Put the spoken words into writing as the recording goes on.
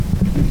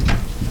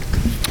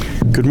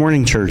Good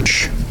morning,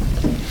 church.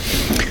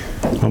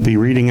 I'll be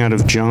reading out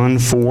of John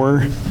 4,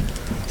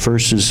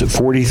 verses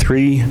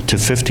 43 to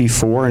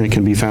 54, and it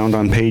can be found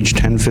on page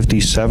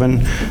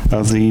 1057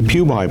 of the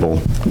Pew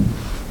Bible.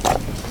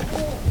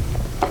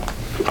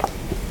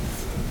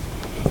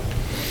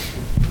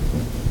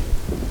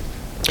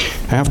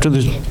 After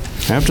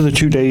the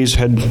 2 days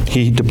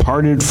he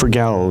departed for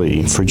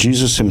Galilee, for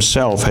Jesus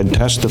himself had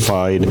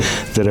testified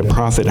that a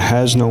prophet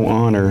has no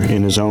honor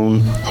in his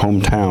own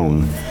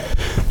hometown.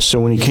 So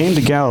when he came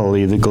to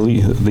Galilee,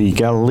 the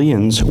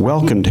Galileans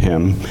welcomed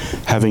him,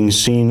 having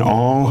seen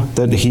all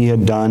that he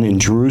had done in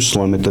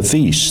Jerusalem at the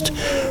feast,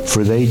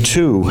 for they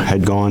too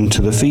had gone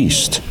to the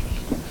feast.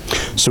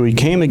 So he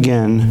came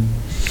again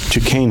to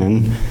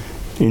Cana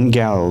in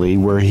Galilee,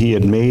 where he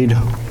had made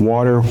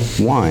water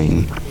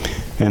wine.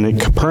 And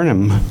at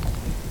Capernaum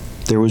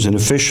there was an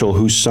official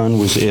whose son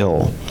was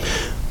ill.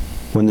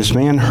 When this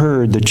man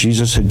heard that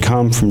Jesus had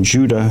come from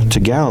Judah to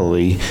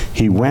Galilee,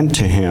 he went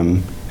to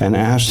him and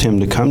asked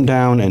him to come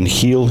down and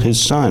heal his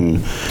son,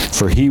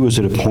 for he was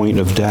at a point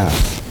of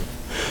death.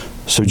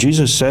 So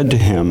Jesus said to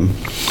him,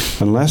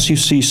 "Unless you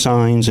see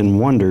signs and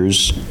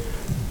wonders,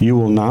 you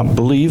will not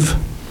believe?"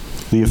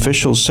 The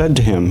official said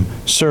to him,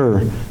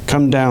 "Sir,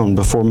 come down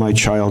before my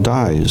child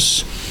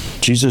dies."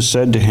 Jesus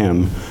said to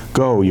him,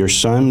 "Go, your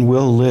son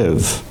will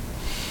live."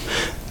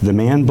 The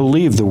man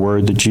believed the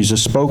word that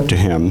Jesus spoke to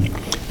him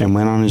and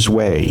went on his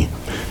way.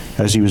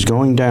 As he was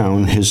going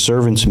down, his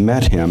servants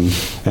met him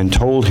and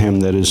told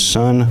him that his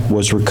son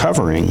was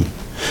recovering.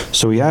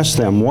 So he asked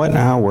them what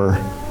hour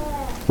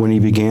when he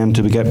began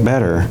to get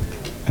better.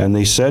 And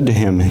they said to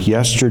him,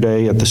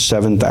 "Yesterday at the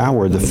 7th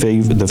hour the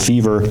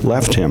fever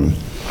left him."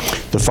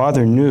 The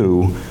father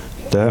knew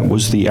that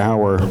was the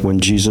hour when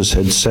Jesus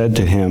had said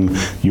to him,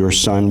 "Your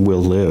son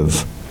will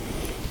live."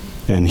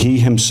 And he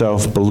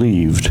himself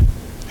believed,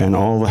 and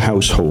all the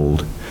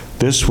household.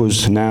 This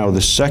was now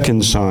the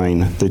second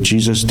sign that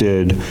Jesus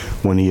did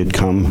when he had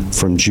come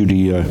from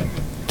Judea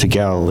to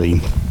Galilee.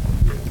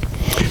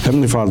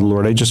 Heavenly Father,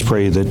 Lord, I just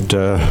pray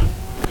that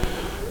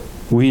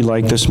we,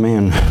 like this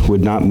man,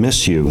 would not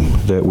miss you,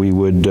 that we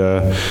would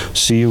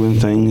see you in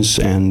things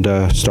and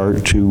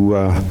start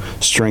to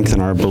strengthen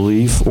our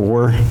belief,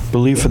 or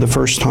believe for the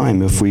first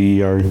time if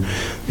we are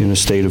in a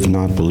state of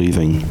not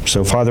believing.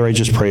 So, Father, I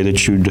just pray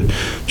that you'd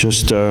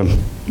just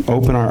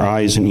open our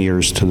eyes and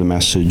ears to the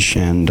message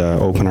and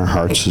open our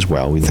hearts as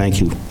well. We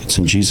thank you. It's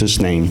in Jesus'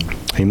 name.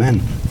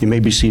 Amen. You may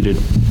be seated.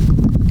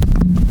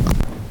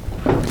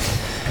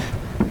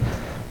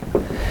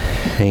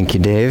 Thank you,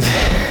 Dave.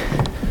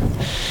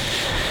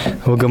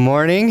 Well, good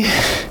morning.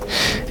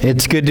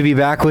 It's good to be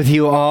back with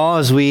you all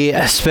as we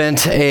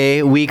spent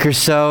a week or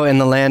so in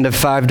the land of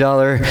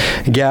 $5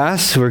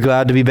 gas. We're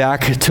glad to be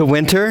back to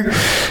winter.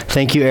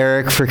 Thank you,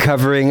 Eric, for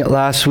covering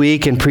last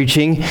week and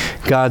preaching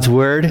God's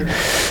Word.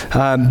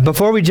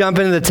 Before we jump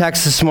into the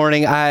text this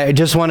morning, I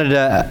just wanted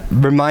to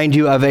remind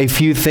you of a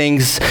few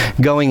things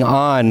going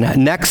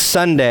on. Next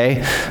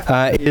Sunday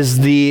is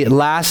the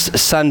last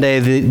Sunday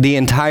the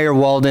entire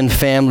Walden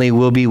family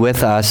will be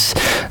with us.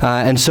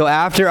 And so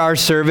after our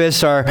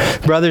service, our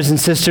brothers and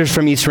sisters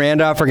from East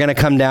Randolph are going to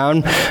come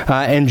down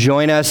and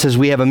join us as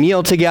we have a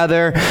meal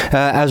together,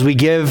 as we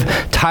give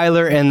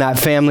Tyler and that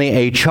family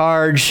a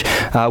charge.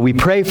 We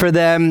pray for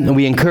them.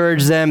 We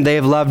encourage them. They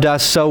have loved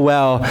us so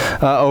well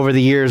over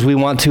the years. We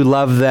want to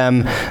love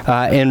them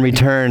in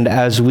return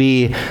as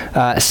we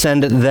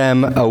send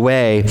them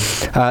away.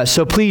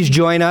 So please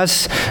join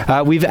us.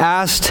 We've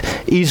asked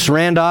East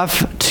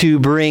Randolph to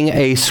bring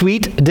a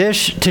sweet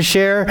dish to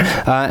share,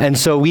 and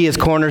so we as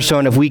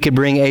Cornerstone, if we could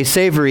bring a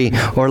savory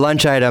or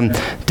lunch item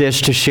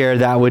dish to share,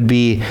 that would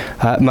be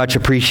much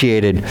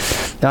appreciated.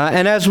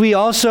 And as we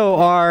also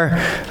are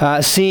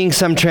seeing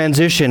some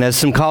transition, as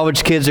some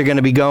college kids are going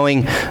to be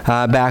going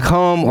back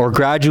home or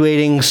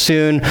graduating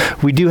soon,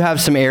 we do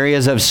have some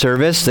areas of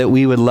service that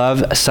we would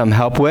love some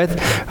help with.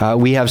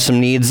 We have some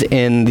needs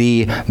in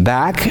the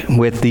back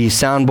with the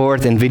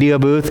soundboard and video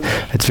booth.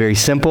 It's very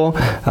simple,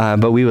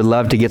 but we would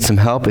love to get some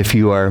help if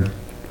you are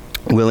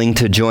willing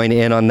to join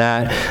in on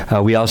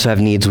that. We also have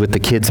needs with the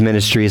kids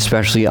ministry,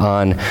 especially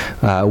on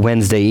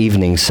Wednesday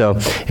evenings. So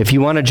if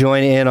you want to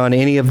join in on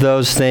any of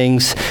those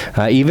things,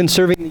 even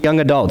serving the young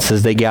adults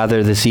as they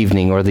gather this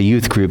evening, or the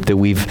youth group that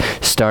we've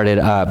started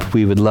up,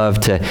 we would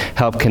love to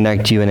help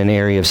connect you in an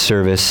area of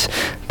service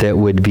that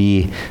would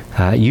be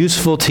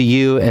useful to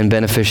you and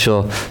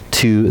beneficial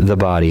to the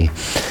body.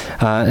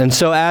 And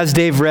so as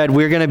Dave read,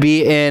 we're going to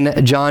be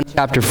in John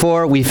chapter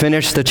 4. We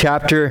finished the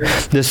chapter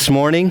this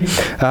morning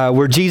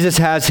where Jesus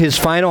has his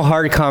final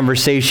hard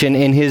conversation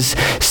in his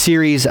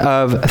series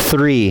of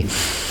 3.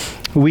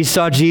 We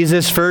saw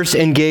Jesus first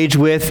engage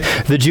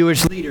with the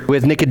Jewish leader,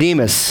 with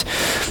Nicodemus.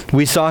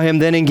 We saw him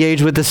then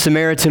engage with the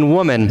Samaritan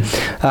woman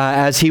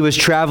as he was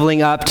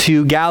traveling up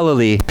to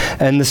Galilee.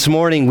 And this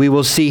morning we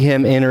will see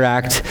him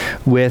interact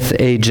with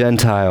a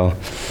Gentile.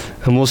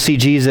 And we'll see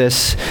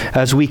Jesus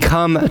as we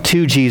come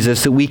to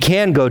Jesus, that we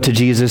can go to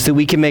Jesus, that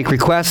we can make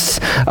requests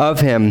of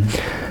him.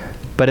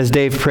 But as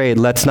Dave prayed,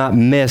 let's not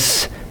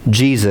miss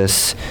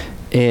Jesus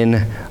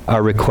in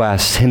our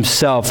requests,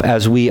 himself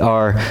as we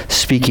are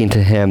speaking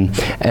to him,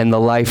 and the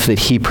life that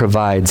he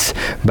provides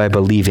by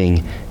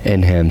believing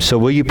in him. So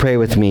will you pray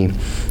with me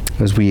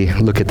as we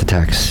look at the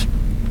text?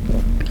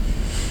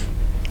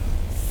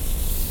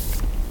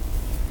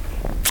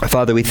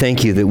 Father, we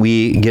thank you that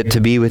we get to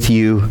be with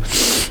you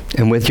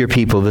and with your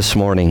people this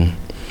morning.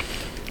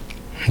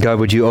 God,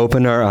 would you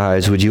open our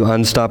eyes? Would you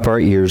unstop our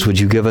ears? Would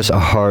you give us a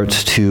heart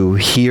to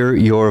hear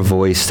your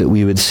voice, that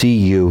we would see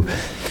you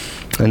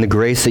and the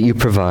grace that you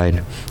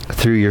provide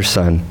through your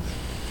Son?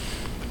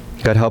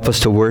 God, help us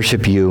to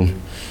worship you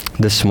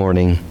this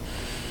morning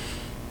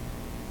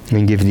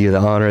and give you the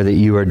honor that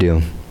you are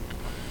due.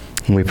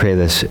 And we pray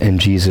this in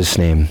Jesus'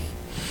 name.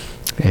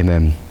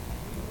 Amen.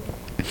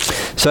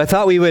 So I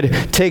thought we would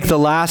take the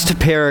last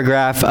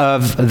paragraph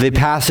of the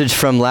passage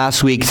from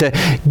last week to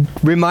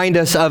remind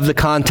us of the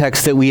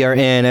context that we are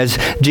in as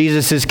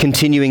Jesus is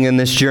continuing in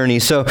this journey.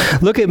 So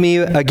look with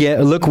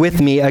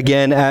me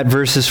again at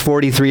verses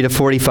 43 to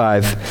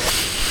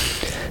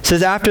 45. It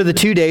says, after the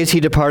 2 days he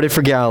departed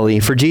for Galilee,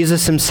 for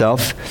Jesus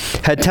himself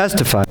had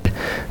testified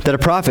that a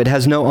prophet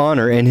has no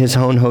honor in his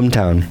own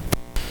hometown.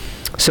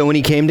 So when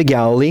he came to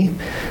Galilee,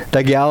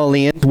 the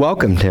Galileans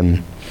welcomed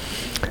him,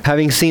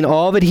 having seen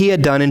all that he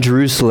had done in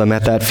Jerusalem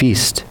at that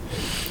feast,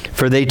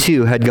 for they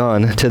too had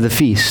gone to the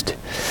feast.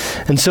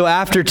 And so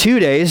after 2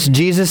 days,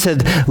 Jesus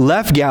had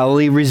left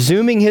Galilee,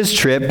 resuming his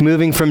trip,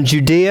 moving from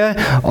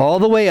Judea all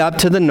the way up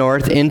to the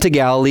north into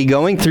Galilee,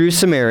 going through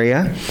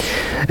Samaria.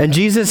 And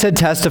Jesus had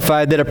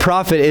testified that a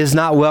prophet is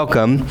not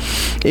welcome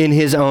in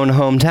his own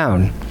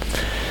hometown.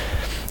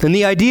 And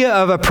the idea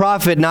of a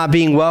prophet not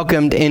being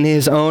welcomed in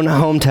his own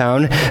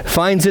hometown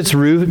finds its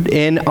root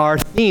in our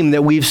theme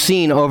that we've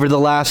seen over the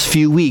last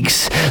few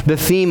weeks, the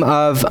theme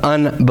of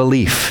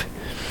unbelief.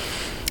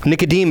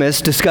 Nicodemus,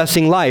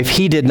 discussing life,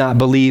 he did not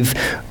believe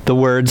the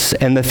words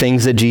and the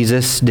things that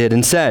Jesus did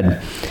and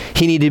said.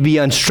 He needed to be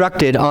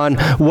instructed on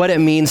what it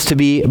means to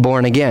be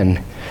born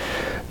again.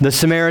 The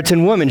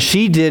Samaritan woman,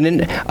 she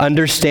didn't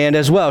understand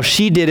as well.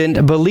 She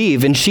didn't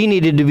believe, and she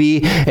needed to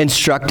be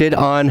instructed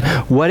on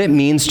what it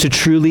means to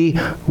truly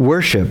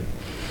worship.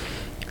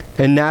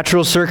 In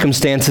natural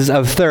circumstances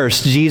of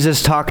thirst,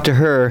 Jesus talked to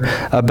her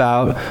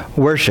about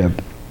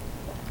worship.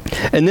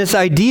 And this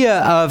idea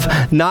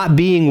of not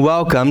being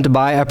welcomed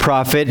by a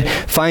prophet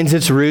finds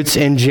its roots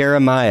in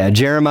Jeremiah.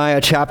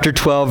 Jeremiah chapter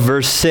 12,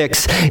 verse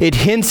 6, it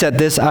hints at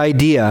this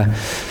idea.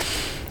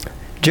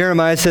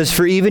 Jeremiah says,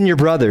 for even your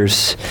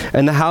brothers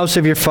and the house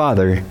of your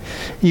father,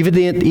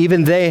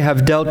 even they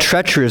have dealt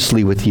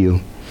treacherously with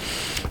you.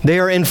 They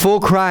are in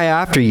full cry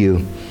after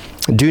you.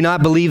 Do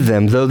not believe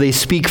them, though they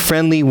speak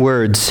friendly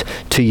words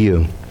to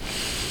you.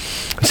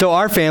 So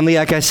our family,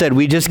 like I said,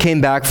 we just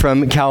came back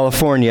from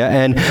California,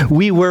 and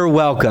we were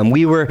welcome.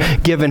 We were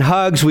given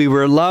hugs. We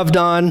were loved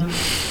on.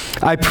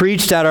 I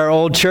preached at our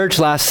old church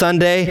last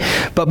Sunday,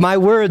 but my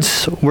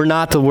words were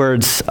not the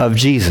words of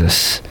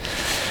Jesus.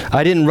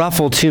 I didn't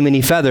ruffle too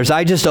many feathers.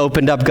 I just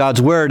opened up God's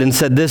word and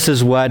said, this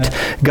is what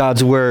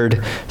God's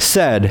word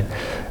said.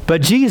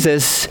 But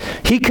Jesus,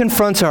 he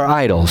confronts our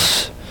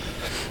idols.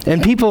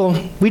 And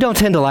people, we don't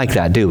tend to like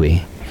that, do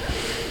we?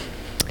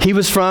 He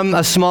was from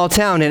a small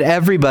town, and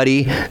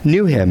everybody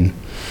knew him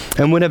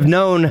and would have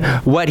known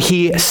what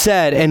he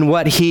said and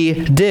what he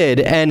did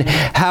and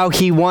how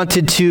he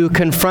wanted to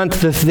confront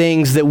the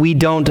things that we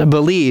don't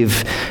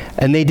believe.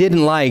 And they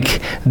didn't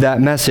like that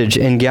message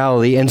in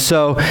Galilee. And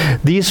so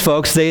these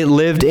folks, they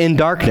lived in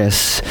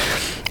darkness.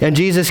 And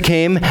Jesus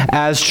came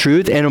as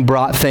truth and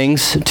brought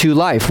things to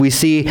life. We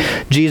see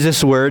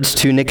Jesus' words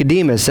to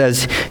Nicodemus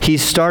as he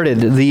started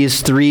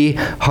these three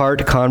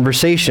heart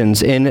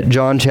conversations in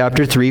John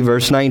chapter 3,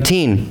 verse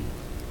 19.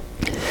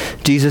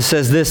 Jesus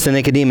says this to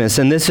Nicodemus,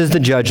 and this is the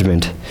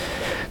judgment.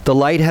 The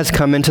light has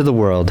come into the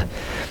world.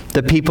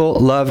 The people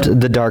loved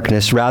the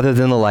darkness rather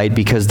than the light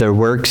because their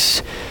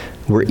works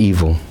were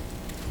evil.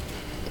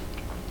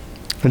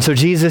 And so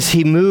Jesus,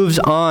 he moves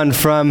on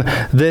from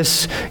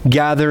this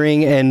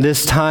gathering and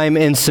this time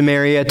in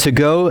Samaria to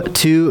go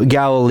to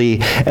Galilee.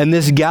 And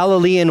this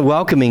Galilean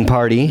welcoming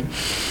party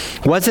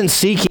wasn't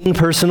seeking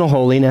personal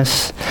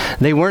holiness.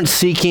 They weren't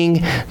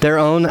seeking their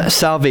own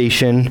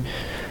salvation.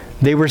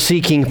 They were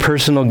seeking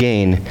personal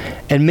gain.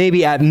 And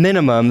maybe at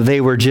minimum,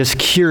 they were just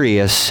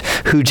curious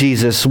who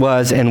Jesus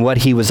was and what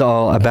he was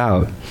all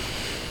about.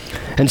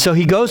 And so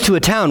he goes to a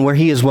town where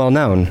he is well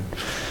known.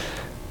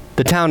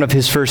 The town of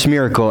his first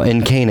miracle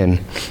in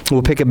Canaan.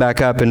 We'll pick it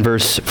back up in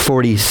verse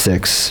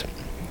 46.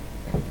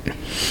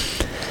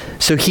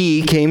 So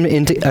he came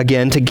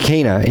again to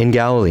Cana in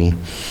Galilee,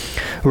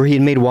 where he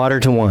had made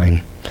water to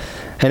wine.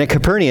 And at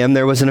Capernaum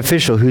there was an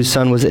official whose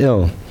son was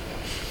ill.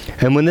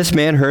 And when this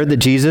man heard that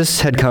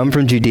Jesus had come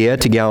from Judea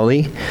to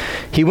Galilee,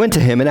 he went to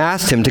him and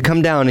asked him to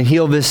come down and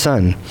heal his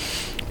son,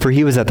 for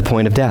he was at the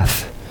point of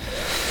death.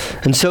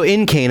 And so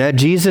in Cana,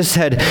 Jesus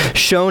had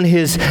shown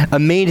the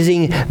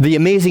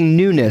amazing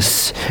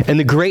newness and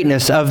the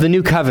greatness of the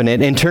new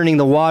covenant in turning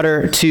the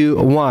water to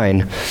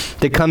wine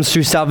that comes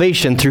through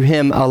salvation through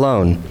him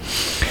alone.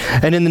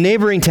 And in the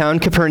neighboring town,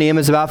 Capernaum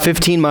is about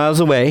 15 miles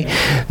away,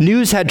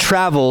 news had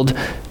traveled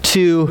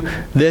to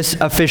this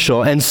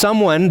official. And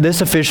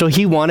this official,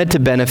 he wanted to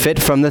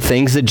benefit from the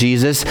things that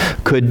Jesus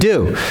could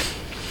do.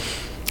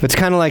 It's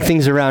kind of like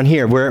things around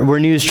here where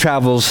news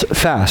travels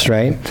fast,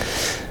 right?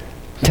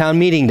 Town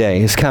meeting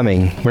day is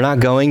coming. We're not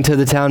going to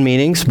the town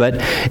meetings, but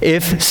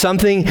if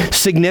something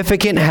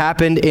significant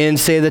happened in,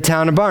 say, the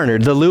town of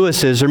Barnard, the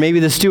Lewises or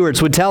maybe the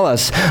Stewarts would tell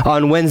us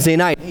on Wednesday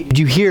night, hey, did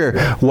you hear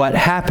what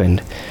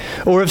happened?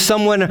 Or if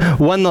someone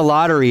won the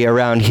lottery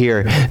around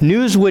here,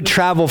 news would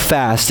travel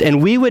fast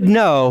and we would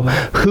know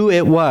who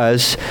it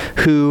was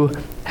who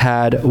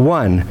had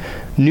won.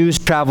 News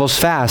travels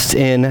fast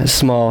in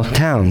small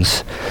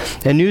towns.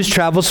 And news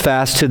travels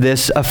fast to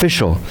this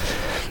official.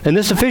 And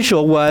this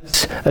official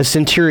was a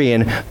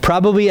centurion,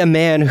 probably a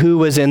man who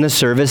was in the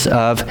service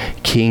of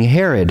King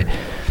Herod.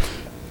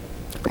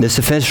 This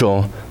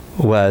official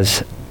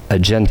was a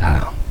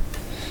Gentile.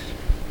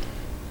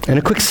 And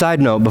a quick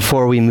side note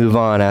before we move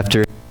on,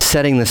 after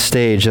setting the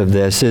stage of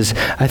this, is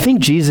I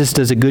think Jesus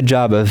does a good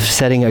job of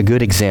setting a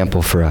good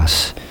example for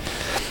us.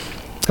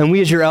 And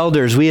we as your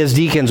elders, we as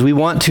deacons, we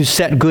want to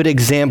set good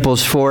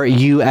examples for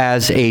you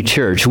as a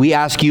church. We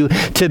ask you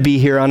to be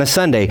here on a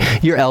Sunday.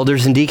 Your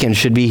elders and deacons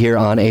should be here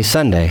on a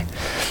Sunday.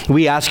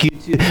 We ask you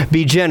to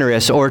be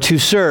generous or to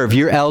serve.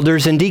 Your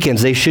elders and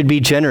deacons, they should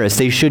be generous.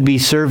 They should be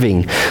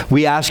serving.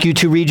 We ask you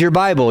to read your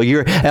Bible.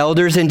 Your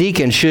elders and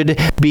deacons should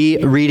be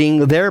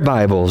reading their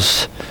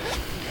Bibles.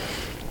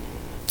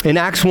 In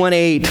Acts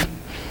 1:8,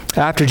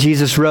 after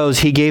Jesus rose,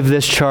 he gave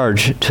this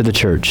charge to the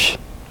church.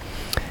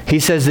 He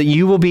says that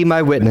you will be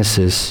my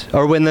witnesses,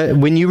 or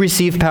when you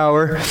receive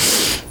power,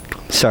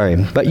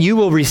 but you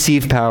will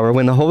receive power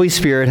when the Holy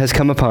Spirit has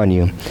come upon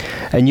you,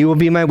 and you will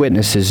be my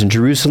witnesses in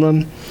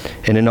Jerusalem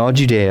and in all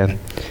Judea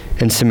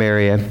and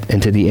Samaria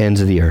and to the ends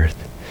of the earth.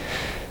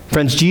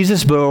 Friends,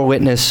 Jesus bore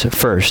witness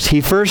first. He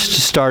first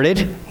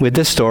started with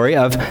the story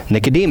of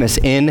Nicodemus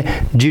in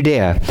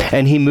Judea,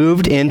 and he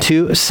moved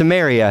into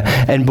Samaria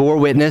and bore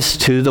witness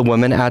to the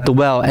woman at the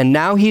well. And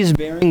now he's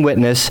bearing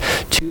witness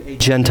to a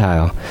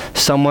Gentile,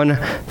 someone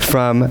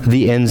from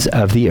the ends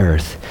of the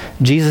earth.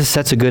 Jesus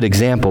sets a good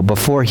example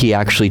before he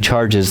actually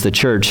charges the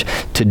church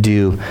to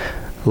do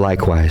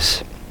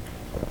likewise.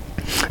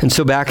 And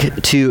so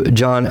back to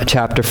John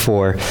chapter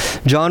 4.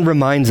 John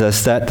reminds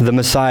us that the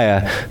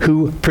Messiah,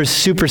 who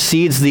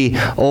supersedes the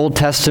Old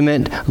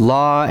Testament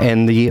law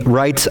and the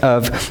rites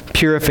of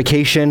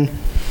purification,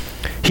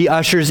 he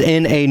ushers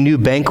in a new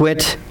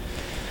banquet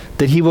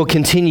that he will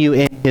continue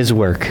in his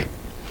work.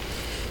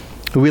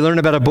 We learn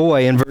about a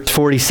boy in verse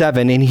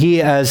 47, and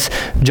he, as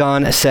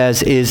John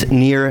says, is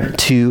near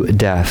to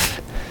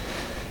death.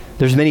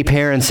 There's many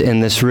parents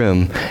in this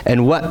room,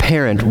 and what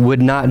parent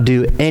would not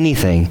do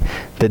anything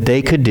that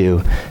they could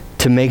do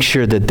to make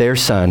sure that their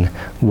son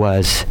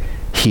was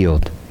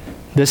healed?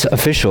 This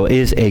official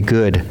is a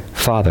good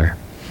father.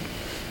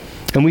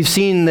 And we've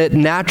seen that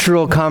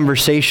natural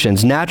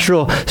conversations,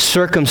 natural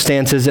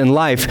circumstances in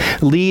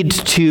life lead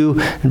to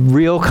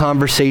real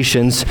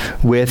conversations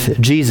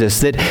with Jesus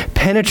that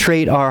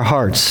penetrate our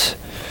hearts.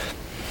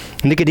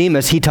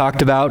 Nicodemus, he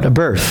talked about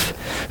birth.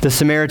 The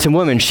Samaritan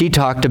woman, she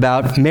talked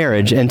about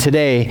marriage. And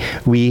today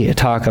we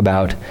talk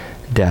about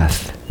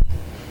death.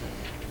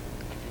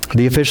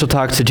 The official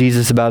talks to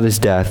Jesus about his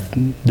death,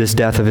 this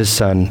death of his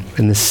son,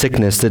 and the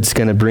sickness that's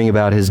going to bring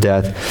about his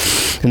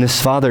death. And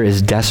this father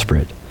is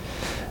desperate.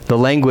 The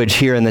language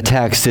here in the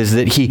text is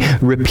that he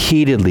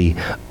repeatedly,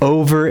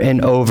 over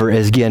and over,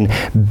 is again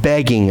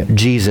begging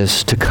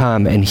Jesus to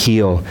come and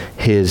heal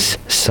his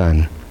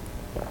son.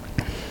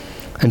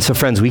 And so,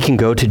 friends, we can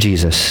go to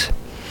Jesus.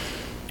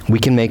 We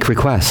can make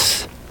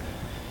requests.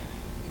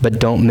 But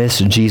don't miss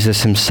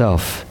Jesus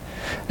himself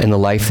and the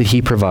life that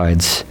he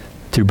provides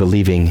through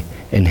believing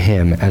in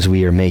him as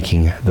we are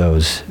making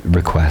those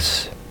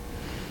requests.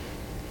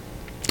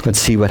 Let's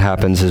see what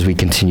happens as we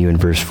continue in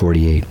verse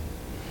 48.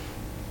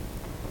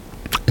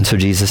 And so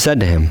Jesus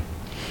said to him,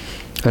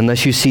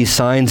 "Unless you see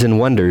signs and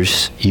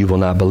wonders, you will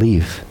not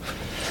believe."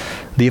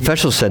 The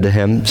official said to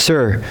him,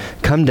 "Sir,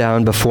 come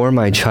down before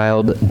my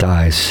child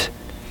dies."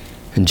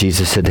 And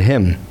Jesus said to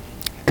him,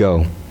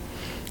 "Go,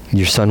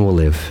 your son will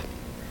live."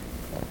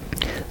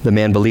 The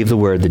man believed the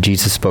word that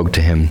Jesus spoke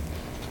to him,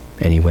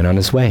 and he went on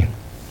his way.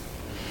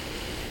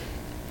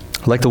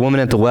 Like the woman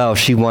at the well,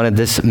 she wanted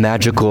this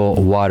magical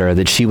water,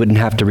 that she wouldn't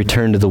have to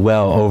return to the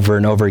well over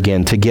and over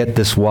again to get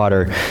this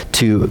water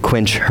to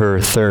quench her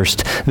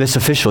thirst. This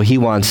official, he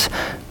wants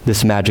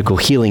this magical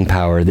healing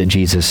power that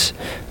Jesus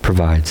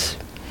provides.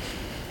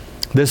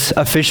 This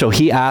official,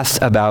 he asked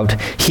about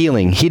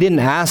healing. He didn't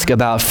ask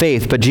about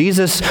faith, but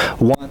Jesus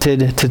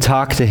wanted to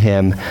talk to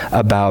him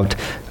about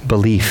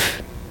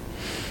belief.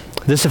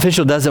 This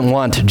official doesn't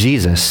want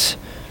Jesus,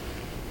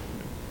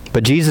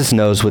 but Jesus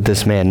knows what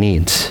this man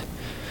needs.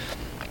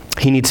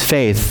 He needs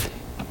faith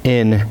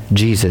in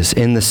Jesus,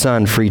 in the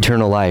Son, for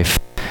eternal life.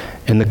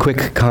 And the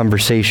quick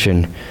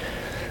conversation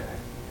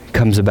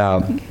comes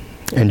about,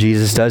 and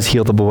Jesus does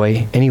heal the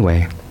boy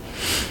anyway.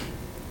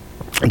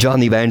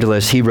 John the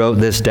Evangelist, he wrote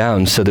this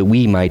down so that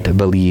we might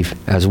believe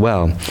as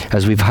well.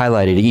 As we've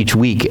highlighted each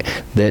week,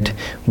 that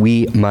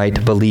we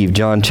might believe.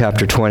 John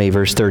chapter 20,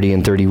 verse 30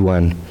 and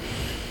 31.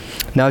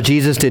 Now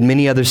Jesus did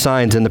many other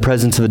signs in the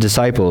presence of the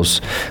disciples,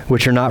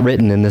 which are not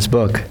written in this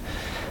book.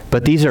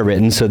 But these are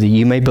written so that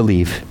you may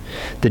believe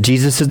that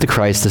Jesus is the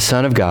Christ, the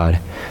Son of God,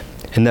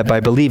 and that by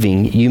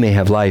believing you may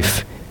have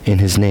life in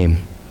his name.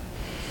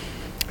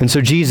 And so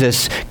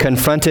Jesus,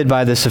 confronted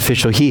by this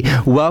official, he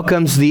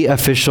welcomes the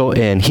official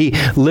in. He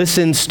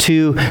listens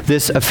to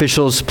this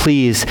official's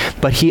pleas,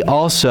 but he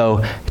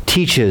also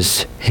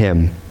teaches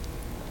him.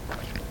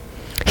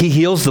 He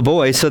heals the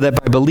boy so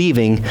that by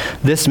believing,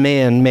 this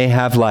man may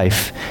have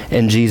life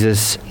in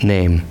Jesus'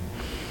 name.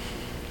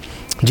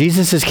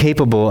 Jesus is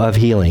capable of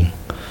healing.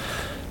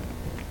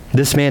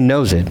 This man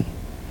knows it.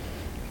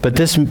 But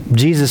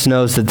Jesus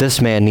knows that this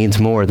man needs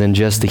more than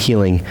just the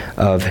healing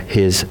of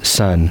his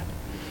son.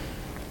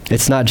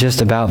 It's not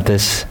just about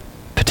this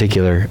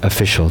particular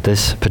official,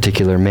 this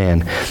particular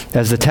man.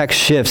 As the text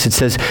shifts, it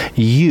says,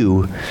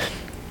 you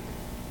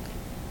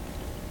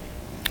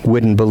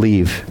wouldn't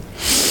believe.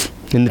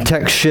 And the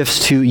text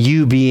shifts to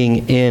you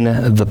being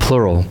in the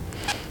plural.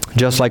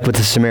 Just like with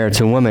the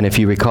Samaritan woman, if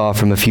you recall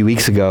from a few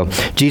weeks ago,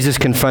 Jesus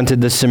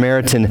confronted the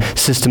Samaritan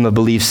system of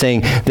belief,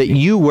 saying that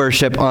you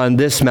worship on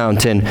this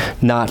mountain,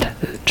 not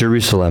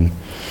Jerusalem.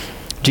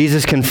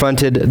 Jesus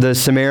confronted the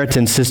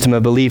Samaritan system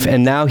of belief,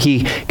 and now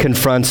he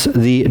confronts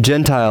the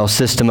Gentile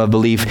system of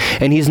belief.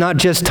 And he's not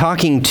just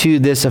talking to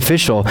this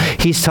official,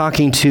 he's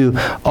talking to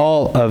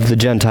all of the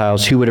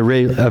Gentiles who would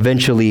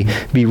eventually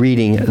be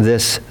reading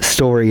this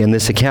story and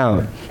this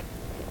account.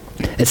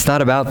 It's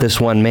not about this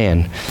one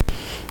man.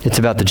 It's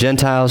about the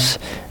Gentiles,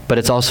 but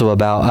it's also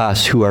about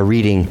us who are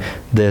reading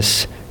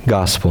this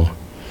gospel.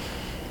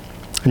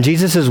 And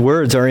Jesus'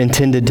 words are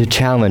intended to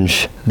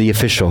challenge the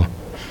official,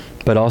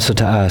 but also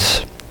to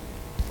us.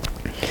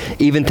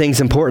 Even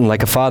things important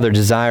like a father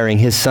desiring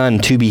his son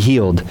to be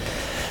healed.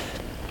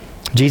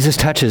 Jesus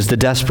touches the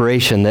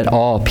desperation that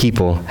all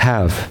people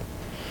have.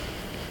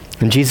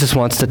 And Jesus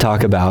wants to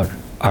talk about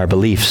our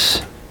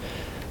beliefs,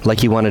 like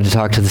he wanted to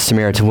talk to the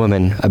Samaritan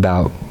woman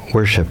about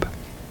worship.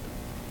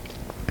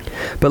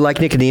 But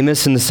like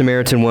Nicodemus and the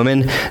Samaritan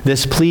woman,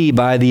 this plea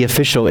by the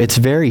official, it's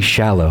very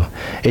shallow.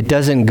 It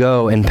doesn't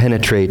go and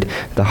penetrate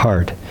the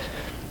heart.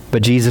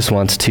 But Jesus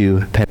wants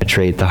to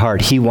penetrate the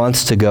heart. He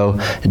wants to go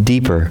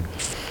deeper.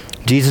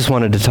 Jesus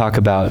wanted to talk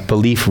about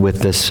belief with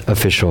this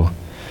official.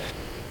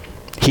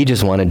 He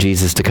just wanted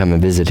Jesus to come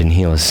and visit and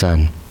heal his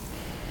son.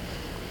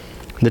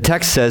 The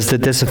text says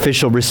that this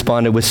official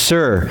responded with,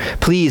 "Sir,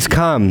 please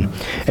come."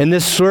 And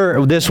this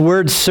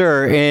word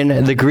 "sir"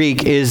 in the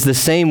Greek is the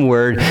same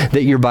word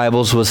that your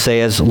Bibles will say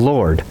as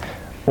Lord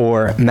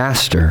or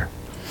Master.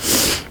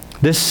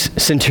 This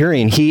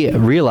centurion, he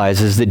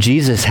realizes that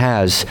Jesus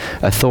has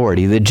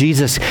authority, that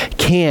Jesus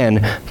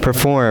can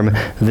perform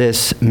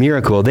this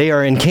miracle. They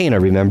are in Cana,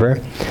 remember?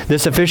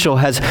 This official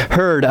has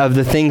heard of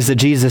the things that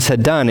Jesus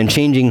had done in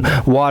changing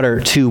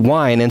water to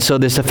wine, and so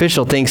this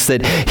official thinks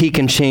that he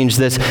can change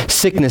this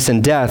sickness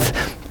and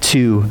death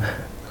to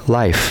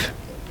life.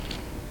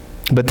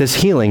 But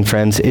this healing,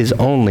 friends, is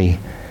only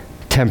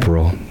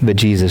temporal that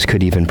Jesus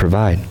could even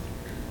provide.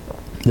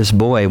 This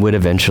boy would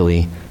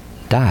eventually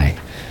die.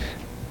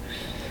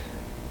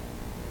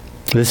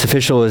 This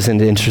official isn't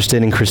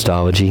interested in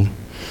Christology.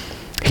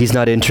 He's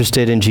not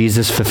interested in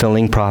Jesus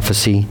fulfilling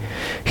prophecy.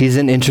 He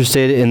isn't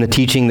interested in the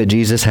teaching that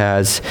Jesus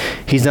has.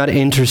 He's not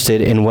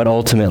interested in what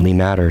ultimately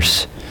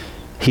matters.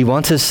 He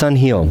wants his son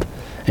healed,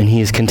 and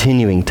he is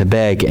continuing to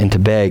beg and to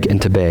beg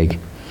and to beg.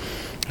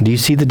 Do you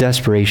see the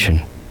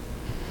desperation?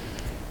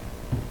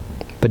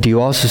 But do you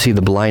also see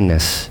the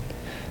blindness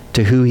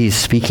to who he's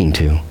speaking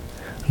to?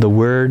 The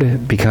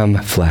Word become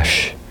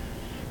flesh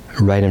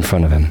right in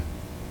front of him.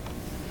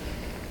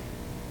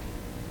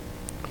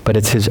 But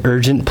it's his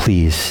urgent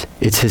pleas,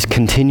 it's his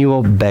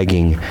continual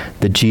begging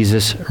that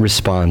Jesus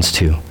responds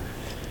to.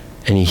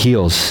 And he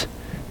heals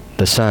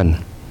the son.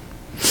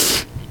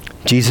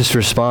 Jesus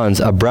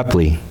responds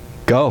abruptly,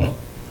 "Go."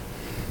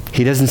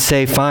 He doesn't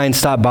say, "Fine,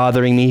 stop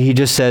bothering me." He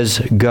just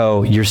says,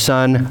 "Go, your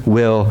son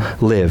will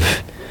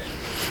live."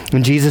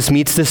 And Jesus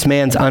meets this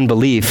man's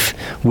unbelief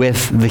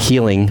with the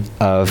healing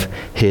of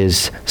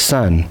his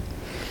son.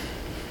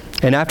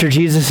 And after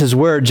Jesus'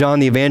 word, John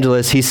the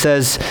Evangelist, he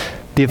says,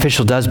 the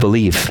official does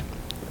believe.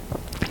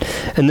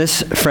 And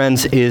this,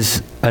 friends,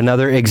 is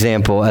another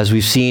example, as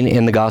we've seen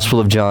in the Gospel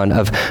of John,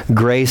 of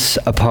grace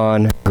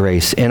upon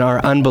grace. In our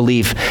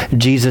unbelief,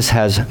 Jesus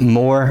has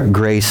more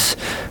grace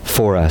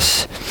for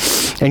us.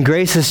 And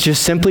grace is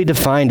just simply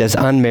defined as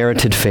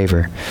unmerited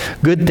favor,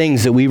 good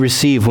things that we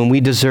receive when we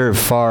deserve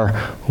far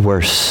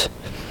worse.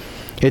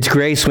 It's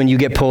grace when you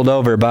get pulled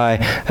over by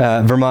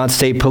Vermont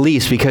State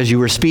Police because you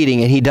were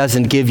speeding and he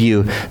doesn't give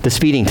you the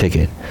speeding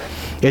ticket.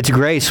 It's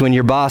grace when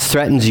your boss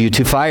threatens you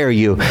to fire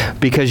you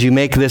because you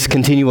make this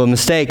continual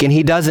mistake and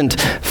he doesn't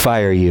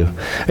fire you.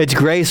 It's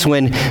grace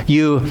when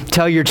you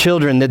tell your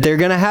children that they're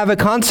going to have a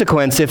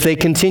consequence if they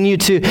continue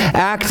to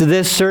act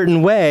this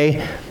certain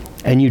way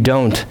and you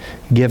don't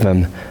give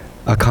them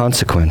a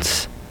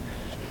consequence.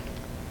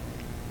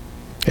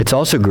 It's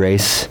also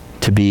grace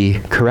to be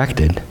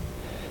corrected.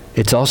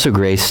 It's also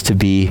grace to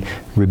be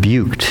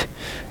rebuked.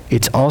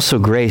 It's also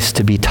grace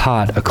to be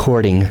taught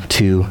according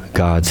to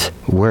God's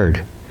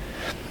word.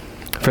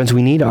 Friends,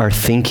 we need our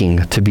thinking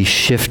to be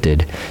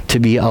shifted, to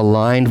be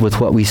aligned with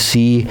what we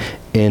see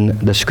in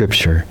the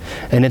Scripture.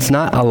 And it's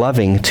not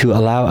loving to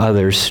allow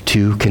others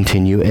to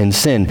continue in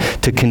sin,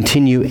 to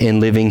continue in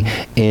living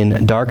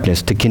in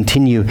darkness, to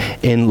continue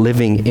in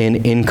living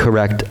in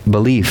incorrect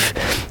belief.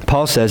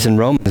 Paul says in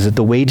Romans that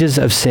the wages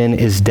of sin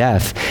is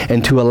death,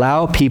 and to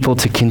allow people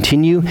to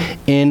continue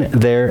in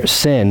their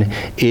sin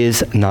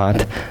is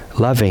not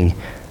loving.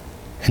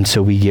 And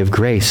so we give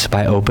grace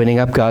by opening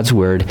up God's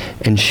word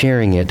and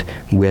sharing it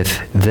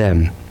with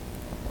them.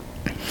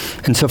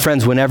 And so,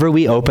 friends, whenever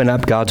we open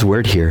up God's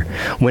word here,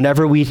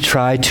 whenever we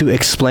try to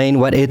explain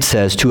what it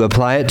says, to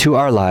apply it to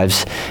our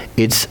lives,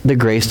 it's the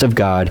grace of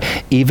God,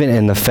 even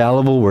in the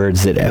fallible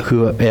words that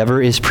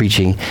whoever is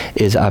preaching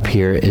is up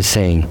here is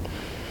saying.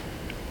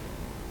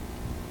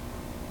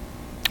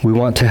 We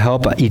want to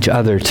help each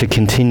other to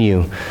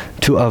continue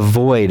to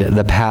avoid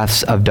the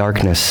paths of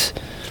darkness.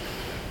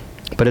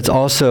 But it's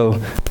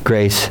also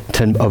grace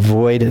to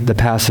avoid the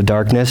paths of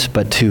darkness,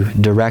 but to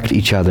direct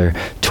each other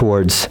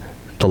towards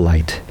the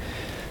light.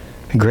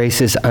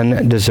 Grace is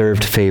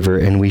undeserved favor,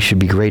 and we should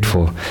be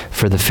grateful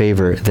for the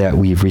favor that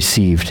we've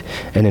received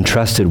and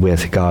entrusted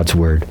with God's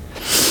word.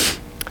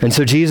 And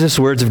so Jesus'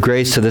 words of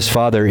grace to this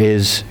father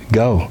is,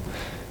 go.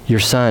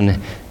 Your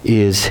son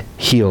is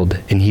healed,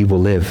 and he will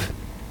live.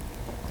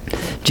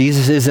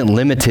 Jesus isn't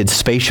limited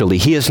spatially.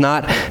 He is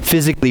not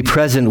physically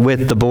present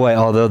with the boy,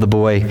 although the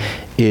boy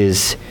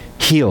is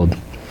healed.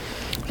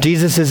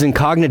 Jesus isn't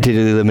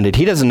cognitively limited.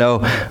 He doesn't know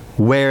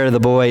where the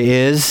boy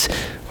is,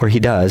 or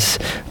he does,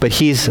 but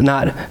he's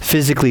not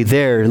physically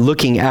there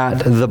looking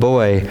at the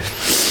boy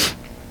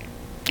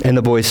and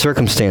the boy's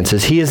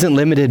circumstances. He isn't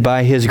limited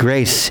by his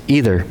grace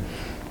either,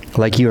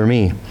 like you or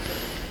me.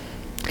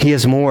 He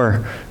has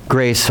more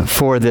grace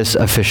for this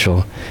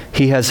official.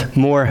 He has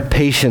more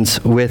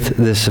patience with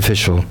this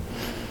official.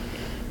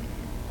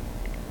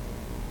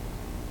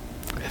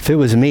 If it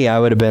was me, I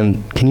would have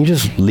been, can you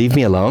just leave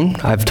me alone?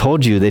 I've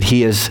told you that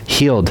he is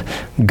healed.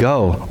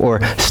 Go.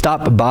 Or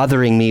stop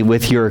bothering me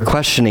with your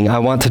questioning. I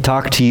want to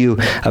talk to you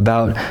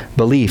about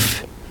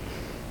belief.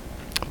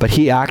 But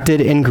he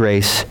acted in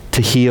grace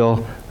to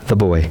heal the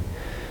boy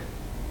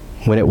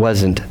when it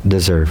wasn't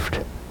deserved.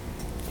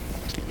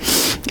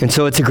 And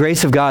so it's a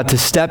grace of God to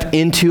step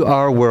into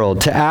our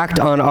world, to act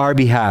on our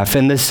behalf.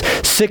 And this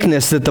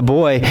sickness that the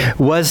boy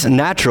was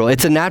natural.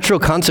 It's a natural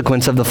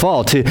consequence of the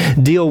fall to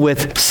deal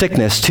with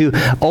sickness, to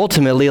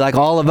ultimately, like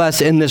all of us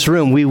in this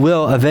room, we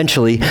will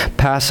eventually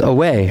pass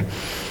away.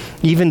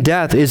 Even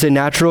death is a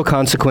natural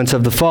consequence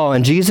of the fall.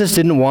 And Jesus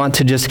didn't want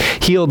to just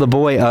heal the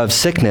boy of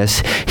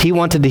sickness. He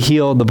wanted to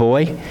heal the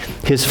boy,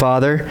 his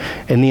father,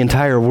 and the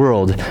entire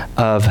world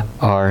of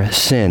our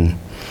sin.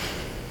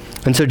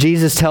 And so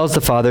Jesus tells the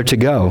Father to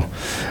go.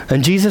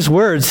 And Jesus'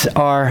 words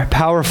are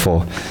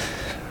powerful.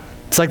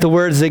 It's like the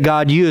words that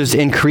God used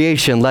in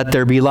creation. Let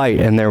there be light,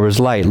 and there was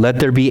light. Let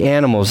there be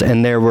animals,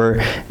 and there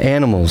were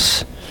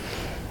animals.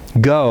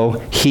 Go,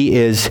 he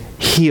is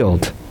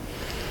healed.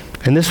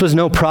 And this was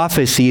no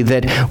prophecy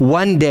that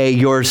one day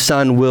your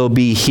son will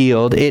be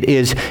healed. It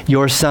is,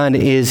 your son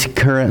is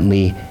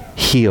currently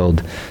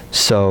healed.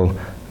 So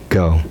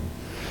go.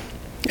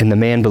 And the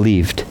man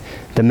believed.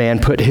 The man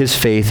put his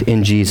faith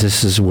in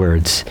Jesus'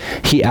 words.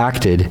 He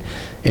acted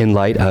in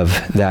light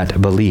of that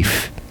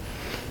belief.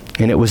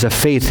 And it was a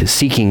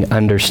faith-seeking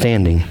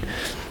understanding.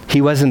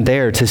 He wasn't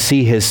there to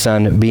see his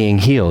son being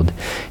healed.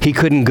 He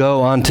couldn't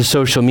go onto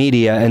social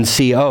media and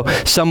see,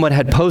 someone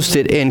had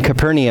posted in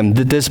Capernaum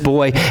that this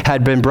boy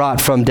had been brought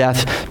from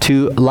death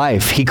to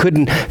life. He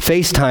couldn't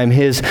FaceTime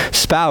his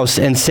spouse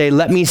and say,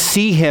 let me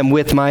see him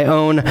with my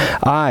own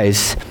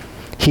eyes.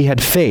 He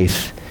had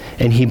faith,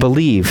 and he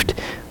believed,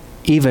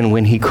 even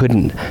when he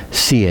couldn't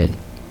see it.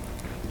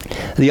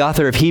 The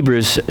author of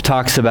Hebrews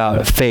talks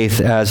about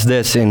faith as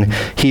this in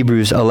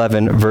Hebrews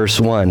 11, verse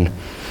 1.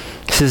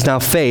 He says, now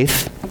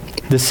faith,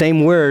 the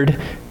same word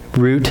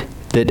root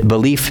that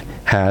belief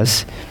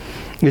has,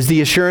 is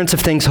the assurance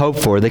of things hoped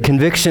for, the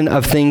conviction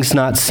of things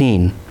not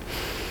seen.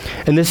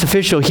 And this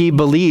official, he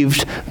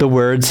believed the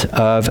words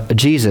of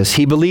Jesus.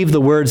 He believed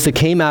the words that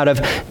came out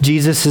of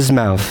Jesus'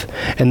 mouth.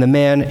 And the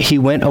man, he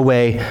went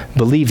away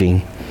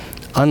believing,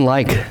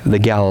 unlike the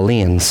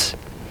Galileans.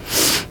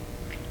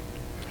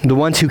 The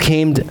ones who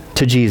came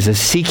to Jesus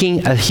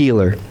seeking a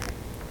healer.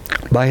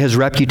 By his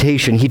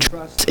reputation, he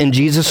trusts in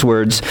Jesus'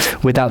 words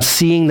without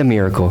seeing the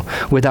miracle,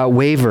 without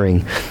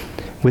wavering,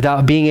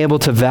 without being able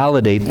to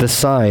validate the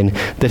sign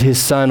that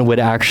his son would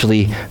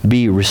actually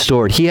be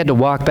restored. He had to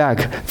walk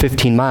back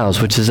 15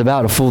 miles, which is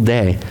about a full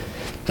day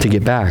to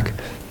get back.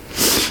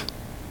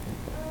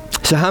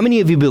 So how many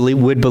of you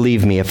would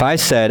believe me if I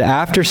said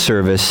after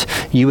service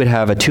you would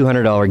have a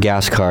 $200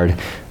 gas card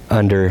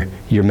under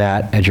your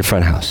mat at your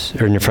front house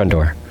or in your front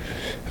door?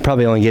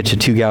 Probably only get you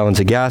 2 gallons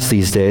of gas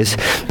these days,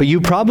 but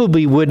you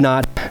probably would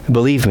not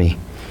believe me.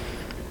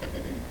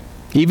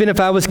 Even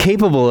if I was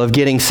capable of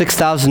getting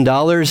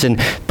 $6,000 and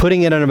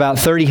putting it on about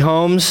 30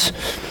 homes,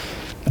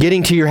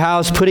 getting to your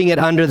house, putting it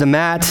under the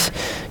mat,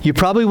 you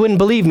probably wouldn't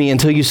believe me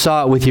until you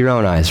saw it with your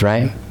own eyes,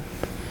 right?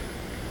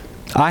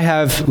 I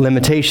have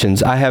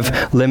limitations. I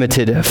have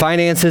limited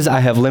finances.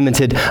 I have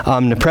limited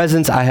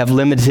omnipresence. I have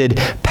limited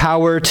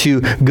power to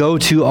go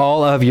to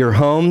all of your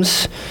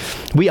homes.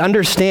 We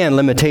understand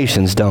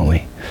limitations, don't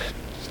we?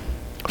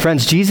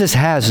 Friends, Jesus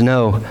has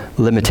no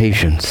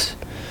limitations.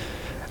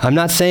 I'm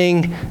not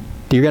saying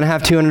you're going to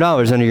have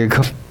 $200 under your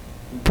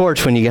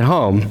porch when you get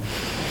home,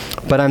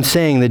 but I'm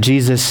saying that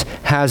Jesus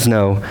has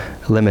no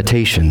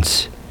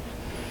limitations.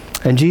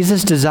 And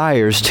Jesus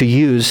desires to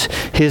use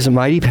his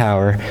mighty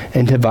power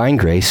and divine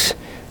grace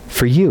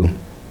for you.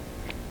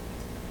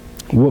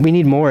 What we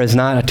need more is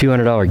not a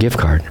 $200 gift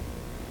card.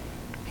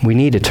 We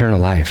need eternal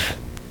life.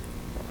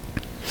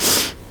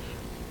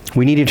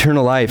 We need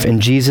eternal life,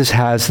 and Jesus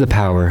has the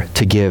power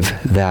to give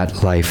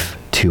that life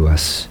to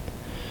us.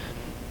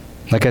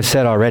 Like I've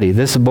said already,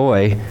 this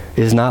boy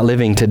is not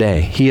living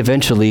today. He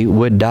eventually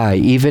would die,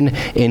 even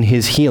in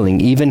his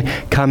healing, even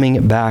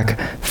coming back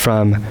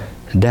from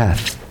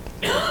death.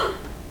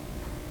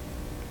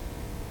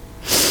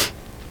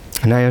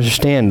 And I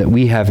understand that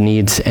we have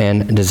needs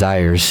and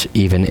desires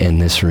even in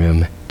this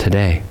room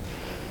today.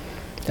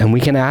 And we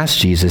can ask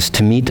Jesus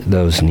to meet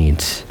those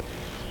needs.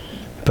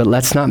 But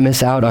let's not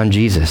miss out on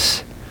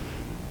Jesus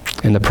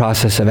in the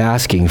process of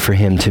asking for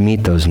him to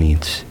meet those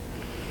needs.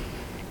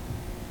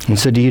 And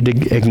so do you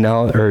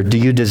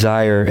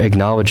desire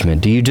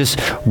acknowledgement? Do you just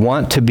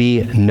want to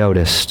be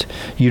noticed?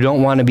 You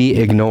don't want to be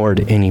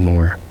ignored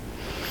anymore.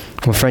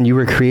 Well, friend, you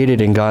were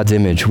created in God's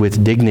image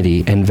with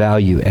dignity and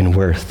value and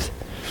worth.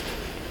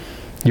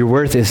 Your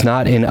worth is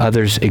not in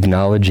others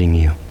acknowledging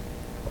you,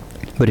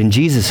 but in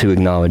Jesus who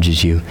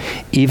acknowledges you,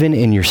 even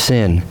in your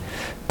sin,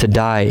 to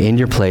die in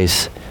your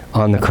place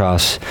on the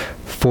cross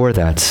for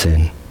that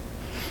sin.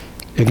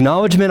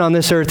 Acknowledgement on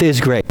this earth is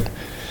great,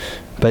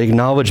 but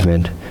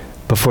acknowledgement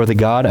before the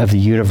God of the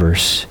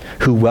universe,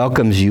 who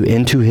welcomes you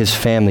into his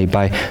family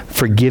by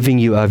forgiving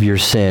you of your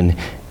sin,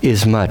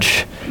 is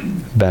much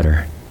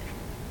better.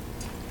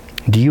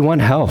 Do you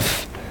want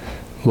health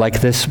like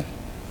this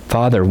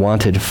Father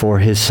wanted for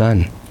his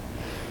son?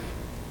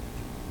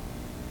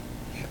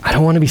 I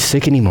don't want to be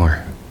sick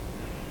anymore.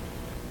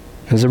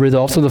 As a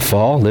result of the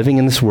fall, living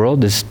in this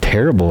world is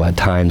terrible at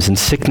times, and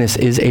sickness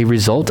is a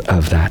result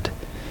of that.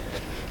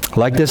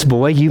 Like this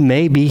boy, you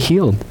may be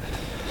healed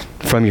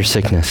from your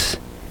sickness,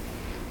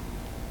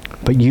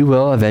 but you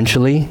will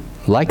eventually,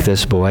 like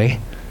this boy,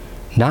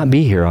 not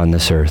be here on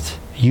this earth.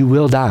 You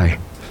will die.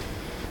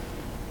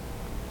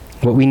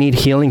 What we need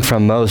healing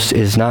from most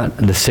is not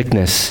the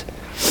sickness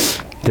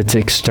that's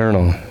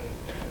external,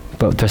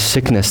 but the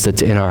sickness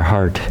that's in our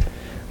heart,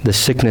 the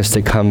sickness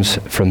that comes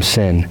from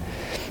sin.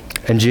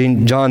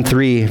 In John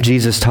 3,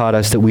 Jesus taught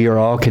us that we are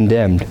all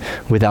condemned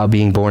without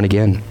being born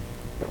again.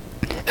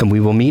 And we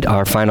will meet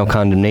our final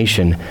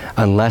condemnation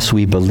unless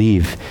we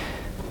believe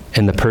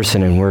in the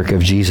person and work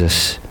of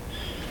Jesus.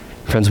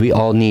 Friends, we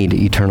all need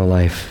eternal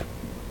life.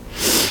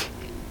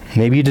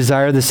 Maybe you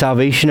desire the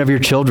salvation of your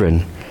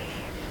children,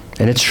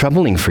 and it's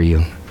troubling for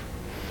you.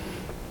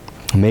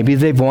 Maybe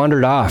they've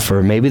wandered off,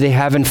 or maybe they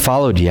haven't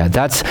followed yet.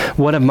 That's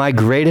one of my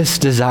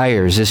greatest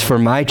desires, is for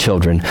my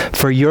children,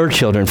 for your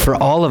children, for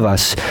all of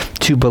us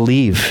to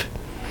believe.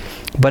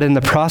 But in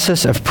the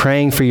process of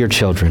praying for your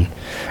children,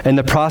 in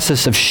the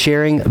process of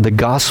sharing the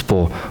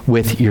gospel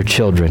with your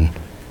children,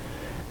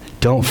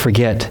 don't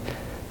forget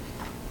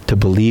to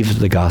believe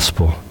the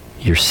gospel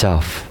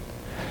yourself,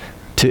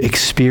 to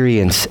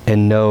experience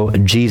and know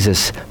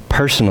Jesus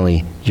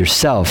personally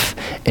yourself,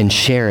 and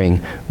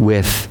sharing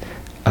with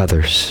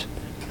others.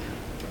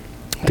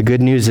 The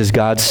good news is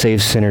God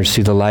saves sinners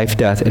through the life,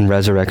 death, and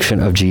resurrection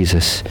of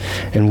Jesus.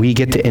 And we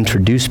get to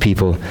introduce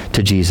people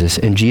to Jesus.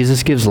 And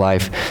Jesus gives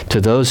life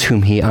to those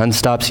whom he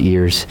unstops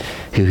ears,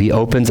 who he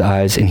opens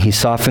eyes, and he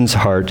softens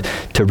heart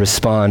to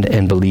respond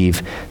and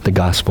believe the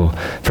gospel.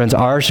 Friends,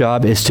 our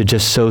job is to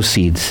just sow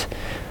seeds.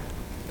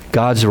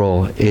 God's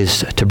role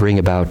is to bring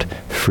about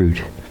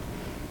fruit.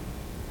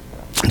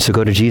 So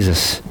go to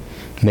Jesus.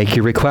 Make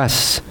your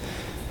requests.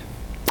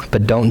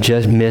 But don't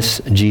just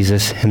miss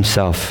Jesus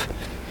himself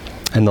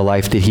and the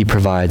life that he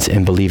provides,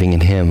 and believing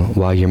in him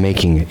while you're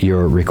making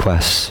your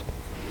requests.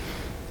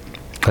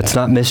 Let's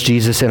not miss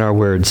Jesus in our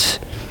words.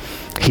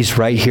 He's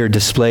right here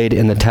displayed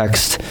in the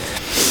text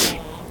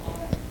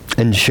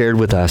and shared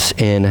with us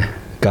in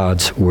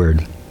God's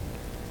word.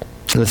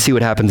 Let's see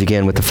what happens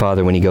again with the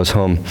father when he goes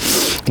home.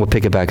 We'll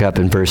pick it back up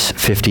in verse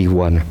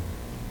 51.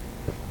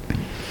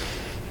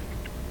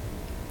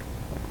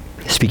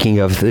 Speaking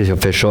of the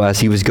official,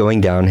 as he was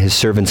going down, his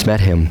servants met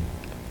him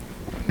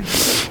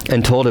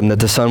and told him that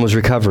the son was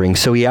recovering.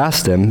 So he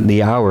asked them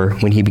the hour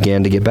when he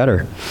began to get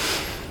better.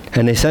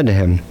 And they said to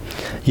him,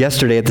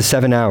 Yesterday at the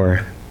 7th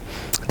hour,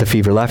 the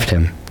fever left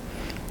him.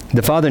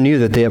 The father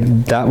knew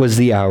that was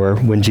the hour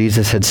when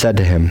Jesus had said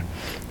to him,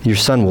 "Your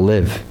son will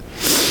live."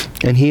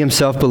 And he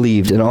himself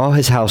believed, and all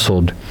his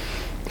household.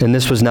 And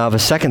this was now the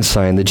second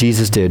sign that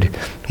Jesus did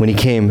when he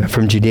came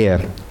from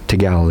Judea to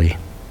Galilee.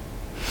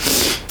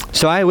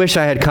 So I wish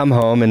I had come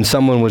home and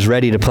someone was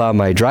ready to plow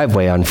my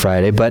driveway on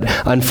Friday, but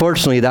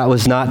unfortunately that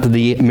was not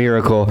the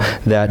miracle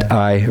that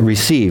I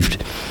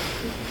received.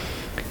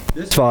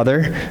 This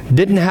father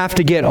didn't have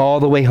to get all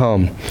the way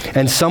home,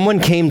 and someone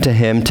came to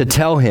him to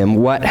tell him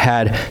what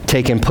had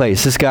taken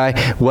place. This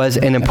guy was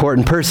an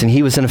important person.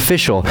 He was an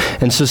official,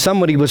 and so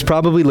somebody was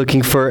probably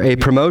looking for a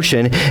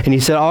promotion, and he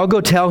said, "I'll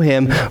go tell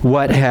him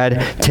what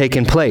had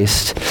taken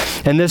place."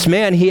 And this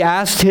man, he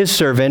asked his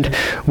servant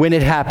when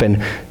it happened,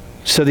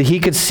 so that he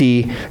could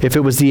see if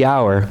it was the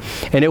hour.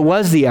 And it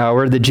was the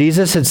hour that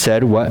Jesus had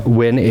said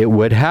when it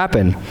would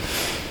happen.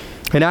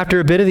 And after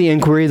a bit of the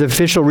inquiry, the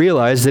official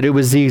realized that it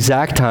was the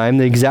exact time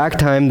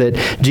that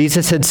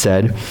Jesus had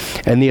said,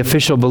 and the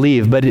official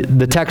believed. But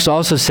the text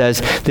also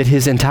says that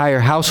his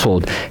entire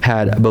household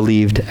had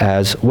believed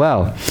as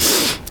well.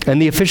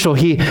 And the official,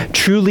 he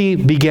truly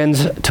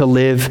begins to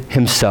live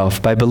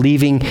himself by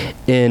believing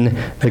in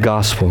the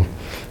gospel,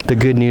 the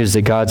good news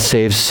that God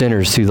saves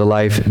sinners through the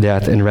life,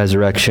 death, and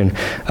resurrection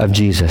of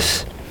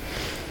Jesus.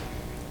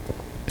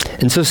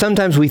 And so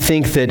sometimes we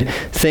think that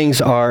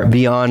things are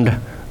beyond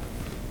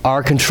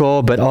our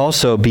control, but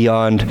also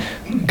beyond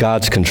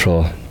God's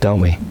control, don't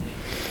we?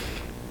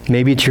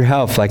 Maybe it's your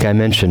health, like I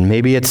mentioned.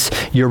 Maybe it's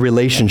your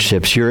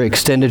relationships, your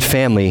extended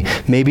family,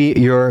 maybe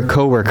your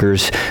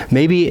coworkers.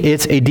 Maybe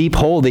it's a deep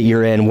hole that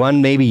you're in,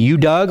 one maybe you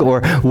dug,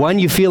 or one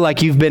you feel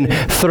like you've been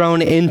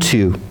thrown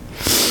into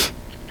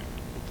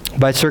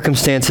by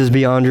circumstances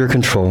beyond your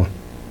control.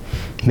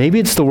 Maybe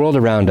it's the world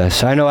around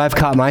us. I know I've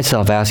caught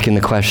myself asking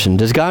the question,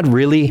 does God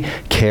really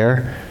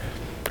care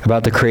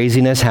about the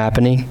craziness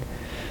happening?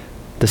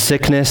 The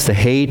sickness, the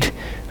hate,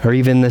 or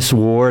even this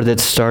war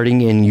that's starting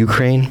in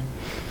Ukraine?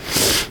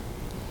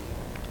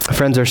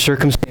 Friends, our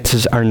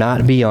circumstances are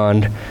not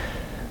beyond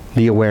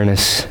the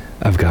awareness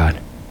of God.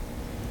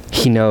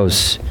 He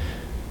knows.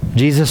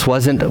 Jesus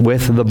wasn't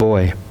with the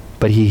boy,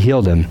 but he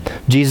healed him.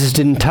 Jesus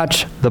didn't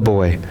touch the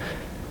boy.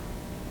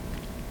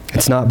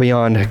 It's not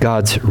beyond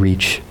God's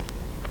reach.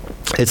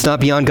 It's not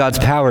beyond God's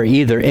power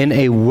either. In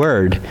a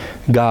word,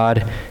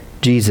 God,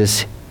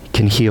 Jesus,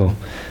 can heal.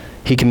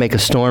 He can make a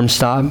storm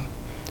stop.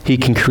 He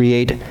can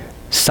create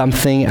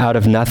something out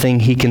of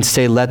nothing. He can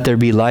say, "Let there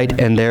be light,"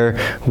 and there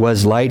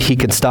was light. He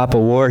can stop a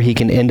war. He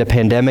can end a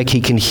pandemic. He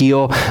can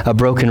heal a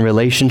broken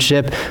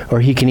relationship,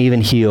 or he can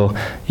even heal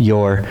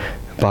your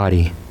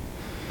body.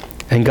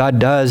 And God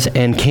does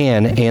and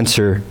can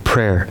answer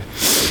prayer.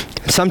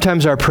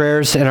 Sometimes our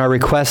prayers and our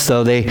requests,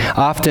 though, they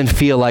often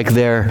feel like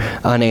they're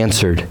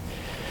unanswered,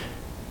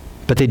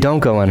 but they don't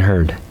go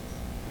unheard.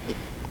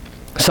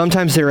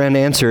 Sometimes they're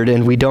unanswered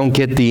and we don't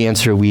get the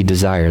answer we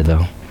desire,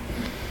 though.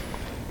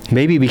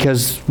 Maybe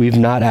because we've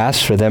not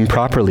asked for them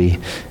properly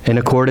in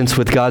accordance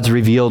with God's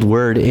revealed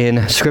word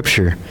in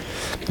Scripture.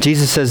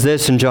 Jesus says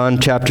this in John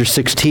chapter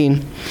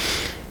 16,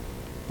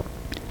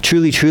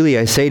 "Truly, truly,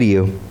 I say to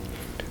you,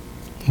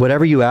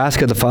 whatever you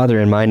ask of the Father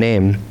in my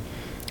name,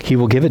 he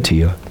will give it to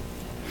you."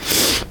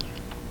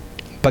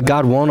 But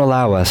God won't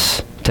allow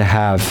us to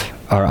have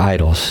our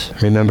idols.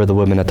 Remember the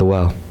woman at the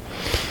well.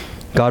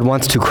 God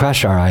wants to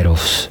crush our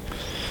idols,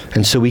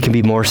 and so we can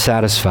be more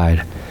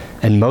satisfied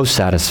and most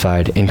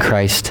satisfied in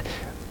Christ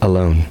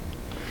alone.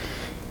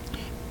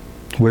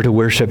 We're to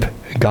worship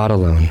God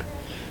alone.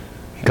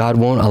 God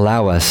won't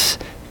allow us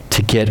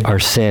to get our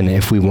sin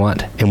if we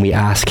want and we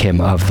ask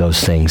him of those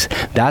things.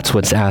 That's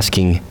what's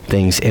asking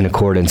things in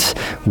accordance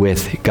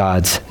with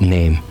God's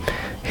name,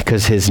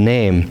 because his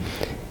name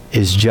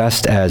is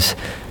just as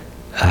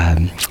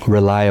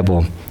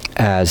reliable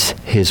as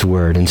his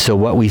word. And so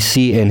what we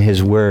see in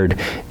his word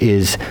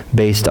is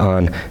based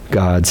on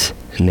God's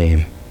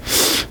name.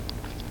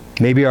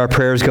 Maybe our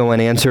prayers go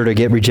unanswered or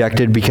get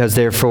rejected because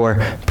they're for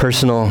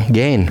personal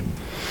gain.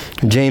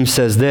 James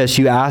says this,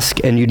 "You ask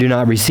and you do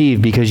not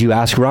receive because you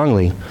ask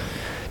wrongly,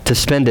 to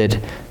spend it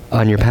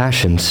on your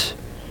passions."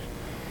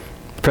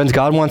 Friends,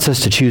 God wants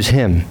us to choose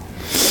him.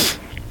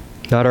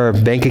 Not our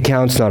bank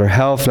accounts, not our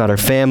health, not our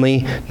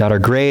family, not our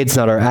grades,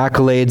 not our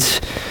accolades.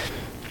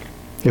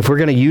 If we're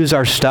going to use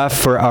our stuff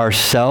for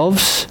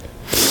ourselves,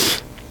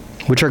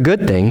 which are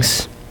good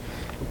things,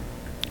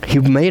 he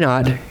may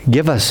not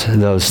give us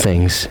those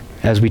things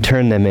as we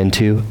turn them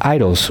into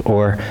idols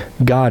or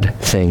God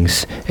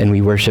things, and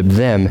we worship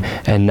them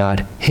and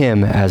not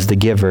him as the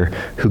giver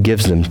who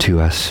gives them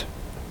to us.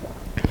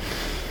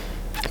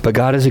 But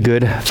God is a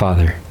good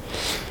Father,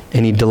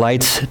 and he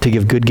delights to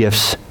give good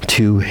gifts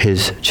to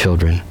his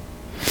children.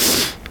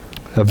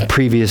 A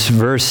previous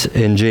verse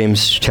in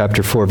James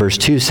chapter 4, verse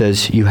 2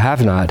 says, "You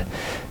have not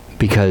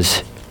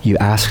because you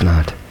ask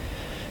not."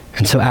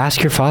 And so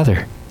ask your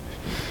Father,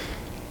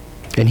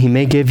 and he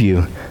may give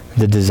you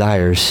the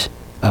desires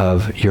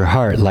of your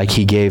heart, like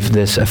he gave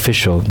this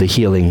official the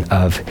healing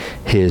of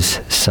his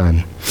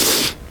son.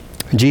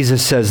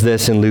 Jesus says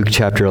this in Luke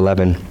chapter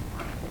 11.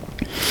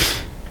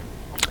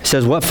 He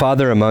says, "What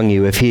father among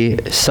you, if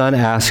his son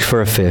asks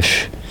for a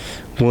fish,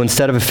 will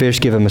instead of a fish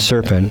give him a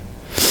serpent?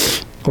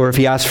 Or if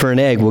he asks for an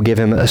egg, will give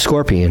him a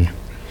scorpion?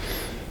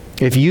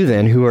 If you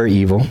then, who are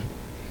evil,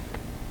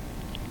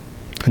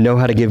 know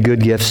how to give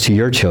good gifts to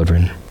your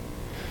children,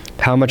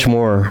 how much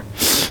more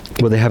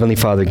will the Heavenly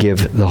Father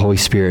give the Holy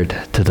Spirit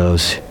to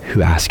those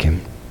who ask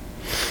him?"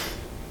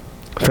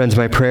 Friends,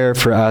 my prayer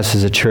for us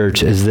as a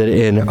church is that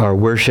in our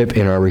worship,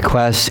 in our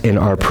requests, in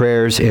our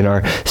prayers, in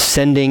our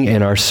sending,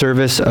 in our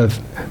service of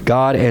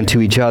God and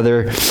to each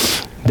other,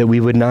 that we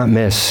would not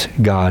miss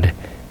God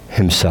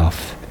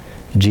himself,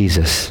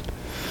 Jesus.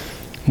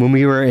 When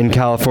we were in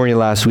California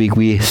last week,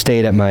 we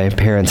stayed at my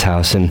parents'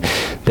 house, and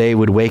they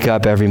would wake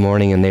up every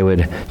morning and they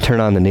would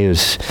turn on the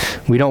news.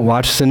 We don't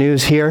watch the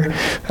news here.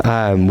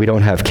 We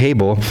don't have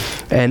cable.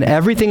 And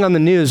everything on the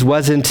news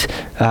wasn't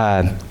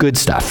good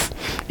stuff.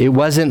 It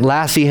wasn't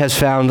Lassie has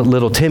found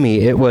little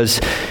Timmy. It was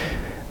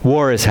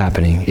war is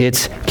happening.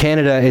 It's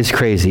Canada is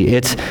crazy.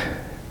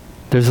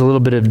 There's a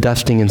little bit of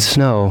dusting and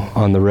snow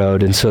on the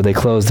road, and so they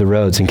closed the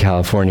roads in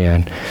California,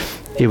 and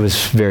it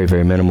was very,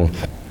 very minimal.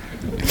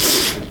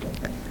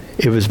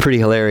 It was pretty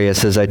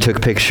hilarious as I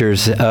took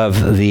pictures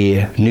of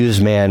the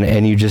newsman,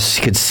 and you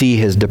just could see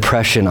his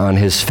depression on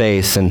his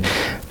face, and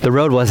the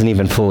road wasn't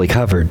even fully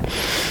covered.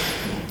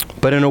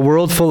 But in a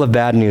world full of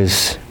bad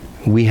news,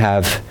 we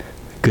have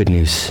good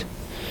news.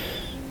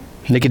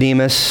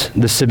 Nicodemus,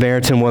 the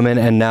Samaritan woman,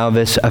 and now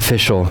this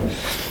official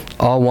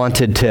all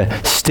wanted to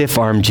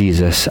stiff-arm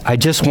Jesus. I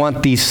just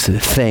want these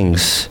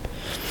things.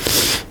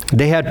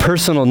 They had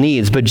personal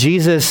needs, but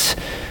Jesus,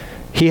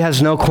 he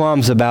has no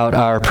qualms about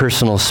our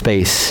personal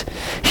space.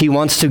 He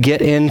wants to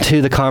get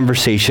into the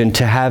conversation,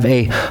 to have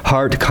a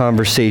heart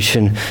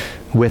conversation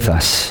with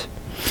us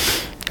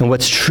and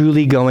what's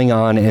truly going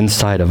on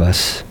inside of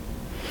us.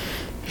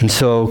 And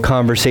so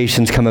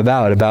conversations come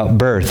about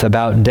birth,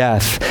 about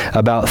death,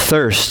 about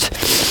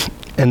thirst,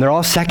 and they're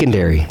all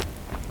secondary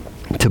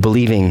to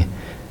believing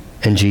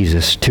in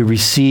Jesus, to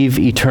receive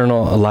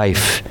eternal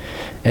life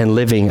and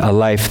living a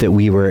life that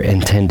we were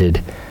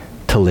intended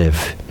to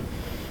live.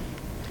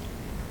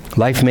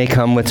 Life may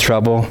come with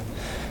trouble.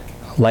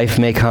 Life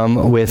may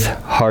come with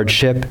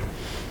hardship.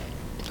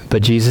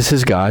 But Jesus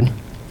is God.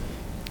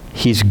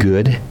 He's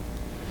good.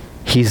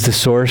 He's the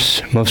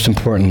source, most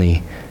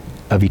importantly,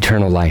 of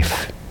eternal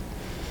life.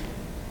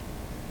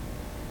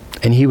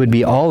 And he would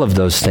be all of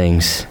those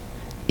things,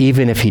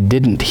 even if he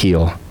didn't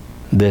heal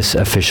this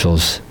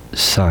official's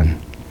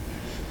son.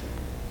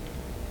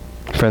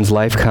 Friends,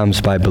 life comes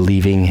by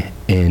believing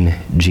in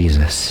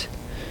Jesus.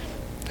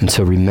 And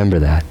so remember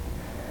that.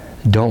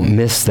 Don't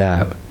miss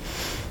that.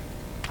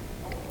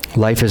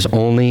 Life is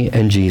only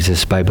in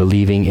Jesus by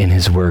believing in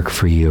his work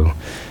for you.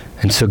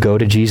 And so go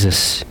to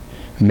Jesus.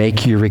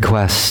 Make your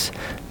requests.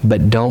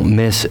 But don't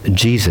miss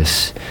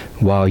Jesus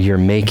while you're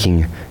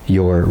making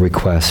your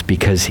requests,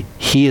 because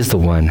he is the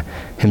one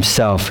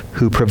himself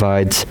who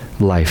provides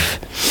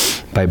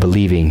life by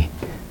believing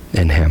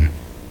in him.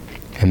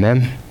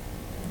 Amen?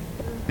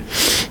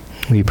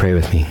 Will you pray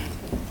with me?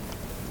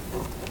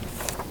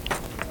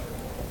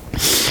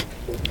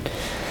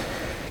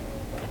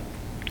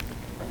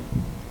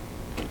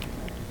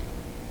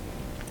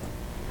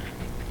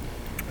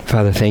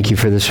 Father, thank you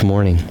for this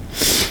morning.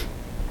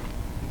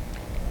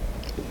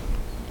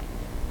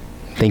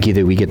 Thank you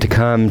that we get to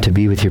come to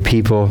be with your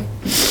people.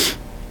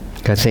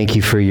 God, thank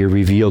you for your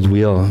revealed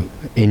will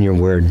in your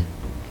word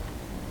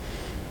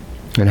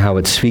and how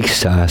it speaks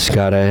to us.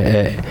 God,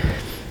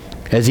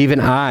 as even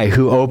I,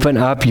 who open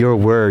up your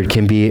word,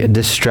 can be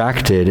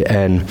distracted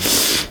and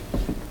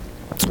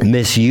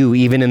miss you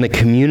even in the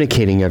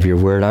communicating of your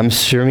word, I'm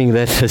assuming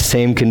that the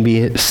same can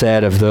be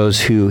said of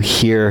those who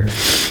hear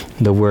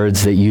the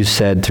words that you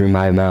said through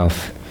my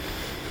mouth.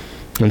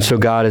 And so,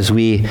 God, as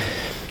we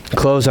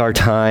close our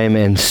time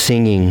in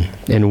singing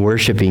and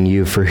worshiping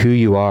you for who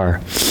you are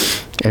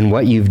and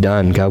what you've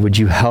done, God, would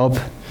you help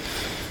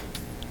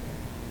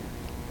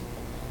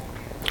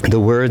the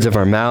words of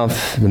our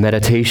mouth, the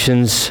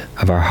meditations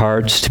of our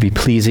hearts to be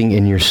pleasing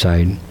in your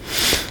sight.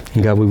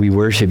 And God, would we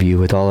worship you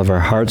with all of our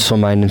heart, soul,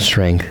 mind, and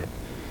strength,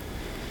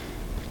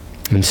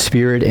 in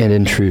spirit and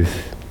in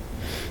truth,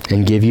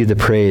 and give you the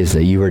praise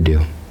that you are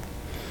due.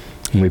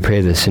 And we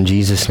pray this in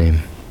Jesus'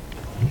 name.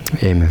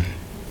 Amen.